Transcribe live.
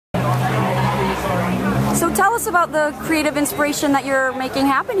So tell us about the creative inspiration that you're making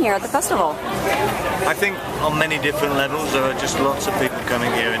happen here at the festival. I think on many different levels there are just lots of people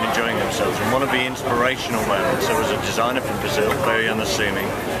coming here and enjoying themselves, and one of the inspirational moments, there was a designer from Brazil, very unassuming,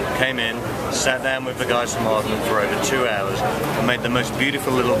 came in, sat down with the guys from Arden for over 2 hours and made the most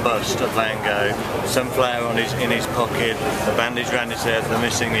beautiful little bust of Van Gogh, sunflower in his pocket, a bandage around his head, the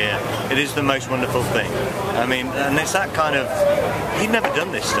missing ear. It is the most wonderful thing. I mean, and it's that kind of, he'd never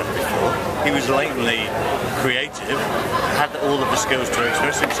done this stuff before. He was latently creative, had all of the skills to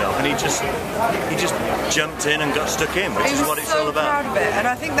express himself, and he just jumped in and got stuck in, which is what it's all about. Proud of it, and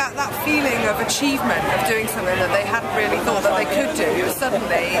I think that feeling of achievement of doing something that they hadn't really thought that they could do,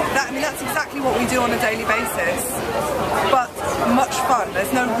 suddenly, that's exactly what we do on a daily basis, but much fun.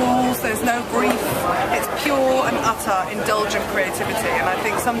 There's no rules, there's no brief, it's pure and utter indulgent creativity, and I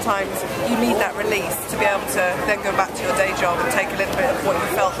think sometimes you need that release to be able to then go back to your day job and take a little bit of what you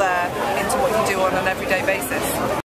felt there into what you do on an everyday basis.